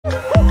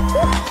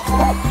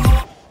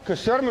Que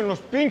se armen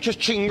los pinches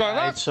Alright,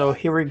 chingadas. so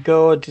here we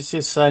go. This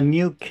is a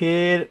new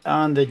kid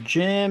on the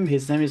gym.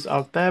 His name is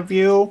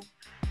Octavio.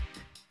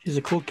 He's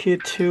a cool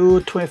kid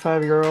too,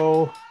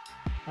 25-year-old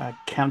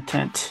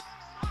accountant.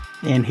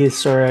 And he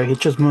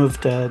just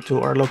moved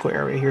to our local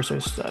area here, so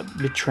he's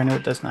been training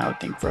with us now, I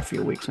think, for a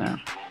few weeks now.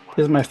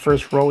 This is my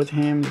first row with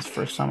him. This is the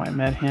first time I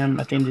met him.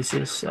 I think this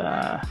is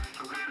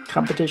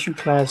competition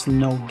class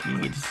no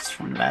gi. This is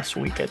from last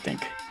week, I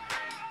think.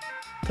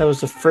 That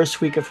was the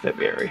first week of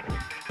February.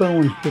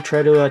 Boom, he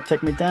tried to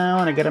take me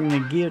down. I got him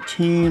in a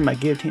guillotine. My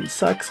guillotine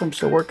sucks. I'm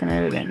still working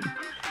at it. And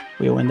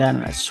we went down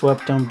and I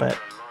swept him, but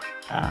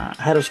I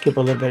had to skip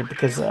a little bit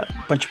because a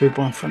bunch of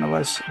people in front of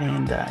us.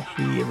 And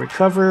he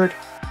recovered,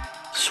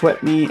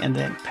 swept me, and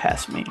then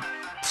passed me.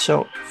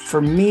 So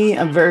for me,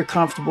 I'm very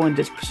comfortable in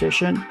this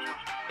position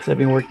because I've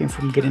been working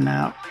from getting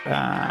out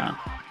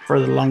for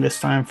the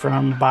longest time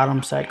from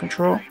bottom side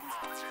control.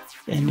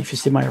 And if you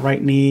see my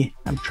right knee,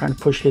 I'm trying to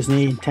push his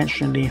knee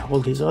intentionally,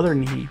 hold his other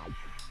knee.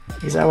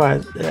 Because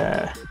I've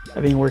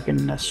been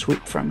working a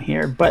sweep from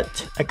here,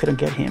 but I couldn't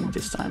get him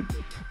this time.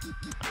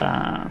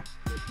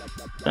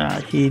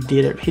 He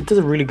did it. He does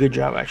a really good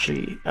job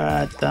actually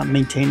at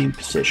maintaining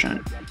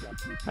position.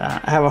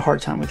 I have a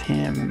hard time with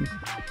him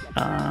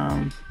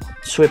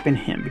sweeping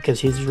him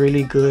because he's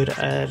really good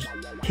at.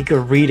 He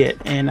could read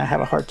it, and I have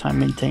a hard time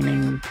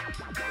maintaining.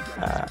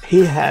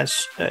 He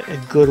has a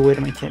good way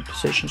to maintain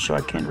position, so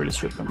I can't really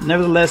sweep him.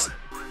 Nevertheless,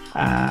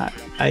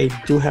 I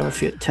do have a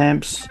few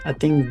attempts. I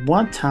think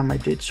one time I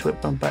did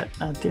sweep him, but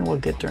I think we'll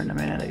get there in a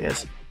minute, I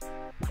guess.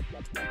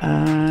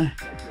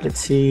 Let's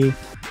see.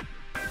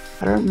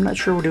 I'm not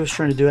sure what he was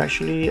trying to do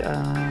actually.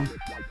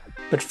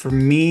 But for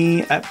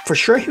me, for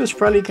sure, he was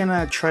probably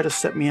gonna try to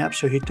set me up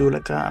so he'd do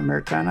like a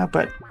Americana.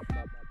 But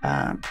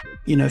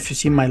you know, if you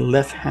see my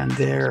left hand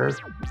there,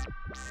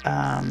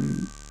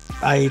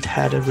 I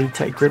had a really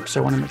tight grip,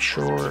 so I want to make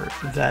sure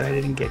that I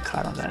didn't get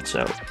caught on that.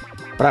 So,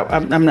 but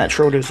I'm not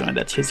sure what he was doing.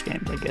 That's his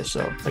game, I guess.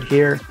 So, but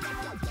here,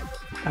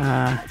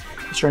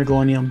 he's trying to go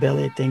on the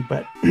belly, I think,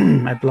 but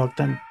I blocked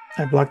him.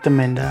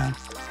 And I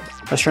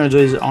was trying to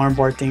do his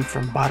armbar thing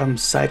from bottom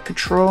side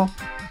control,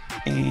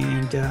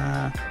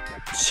 and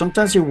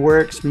sometimes it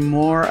works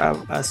more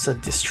as a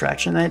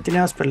distraction than anything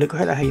else. But look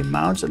at how he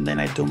mounts, and then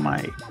I do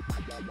my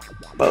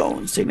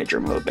bone signature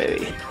move,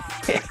 baby.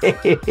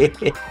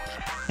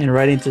 And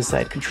right into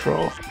side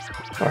control,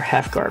 or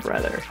half guard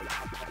rather.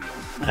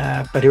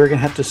 But we're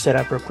gonna have to set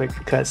up real quick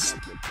because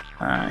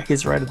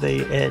he's right at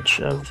the edge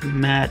of the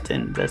mat,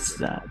 and that's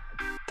that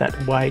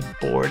wide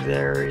board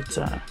there. It's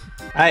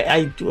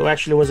I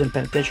actually wasn't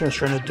paying attention. I was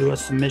trying to do a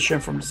submission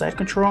from the side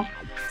control,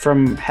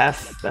 from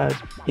half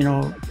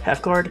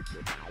half guard.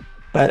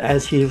 But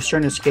as he was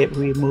trying to escape,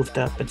 we moved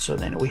up, and so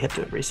then we had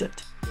to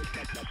reset.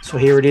 So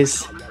here it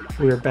is.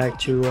 We're back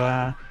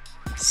to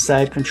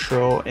side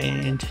control,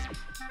 and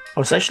I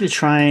was actually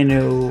trying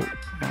to,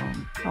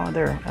 I got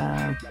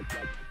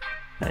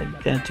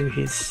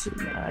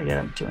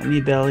him to a knee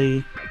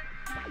belly.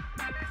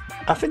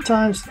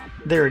 Oftentimes,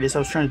 there it is. I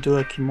was trying to do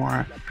a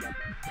Kimura,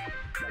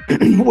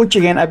 which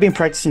again, I've been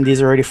practicing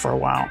these already for a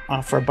while,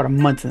 for about a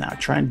month now.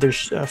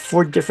 There's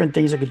 4 different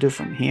things I could do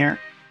from here,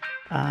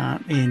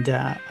 and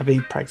I've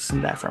been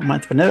practicing that for a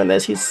month. But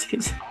nevertheless,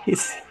 he's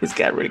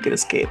got really good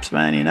escapes,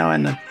 man. You know,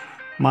 and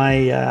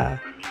my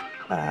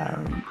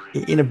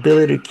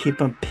inability to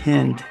keep him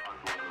pinned,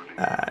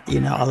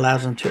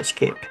 allows him to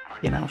escape,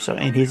 so,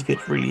 and he's good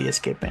really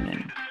escaping,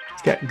 and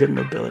he's got good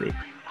mobility,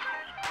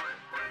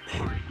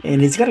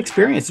 and he's got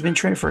experience. He's been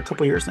training for a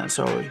couple years now,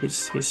 so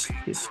he's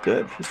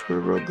good. He's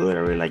real good. I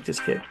really like this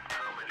kid.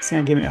 He's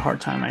gonna give me a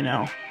hard time, I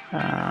know,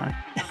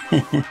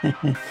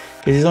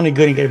 because he's only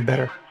good and getting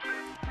better.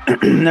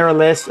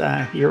 Nevertheless,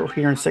 here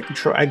in second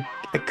control, I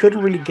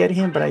couldn't really get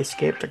him, but I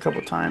escaped a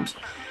couple times.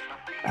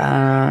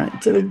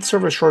 It's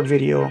sort of a short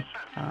video,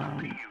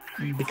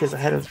 because I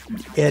had to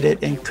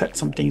edit and cut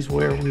some things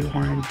where we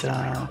weren't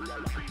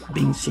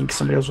being seen because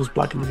somebody else was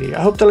blocking the video.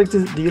 I hope do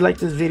you like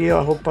this video?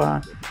 I hope,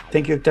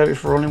 thank you, Octavio,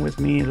 for rolling with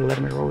me and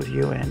letting me roll with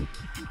you, and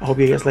I hope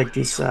you guys like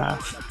this,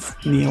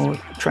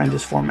 trying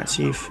this format.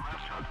 See if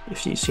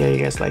you see how you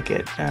guys like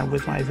it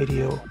with my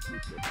video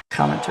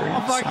commentary.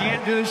 I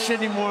can't do this shit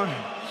anymore.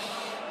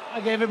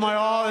 I gave it my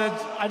all.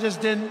 I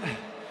just didn't.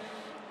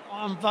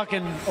 I'm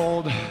fucking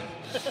old.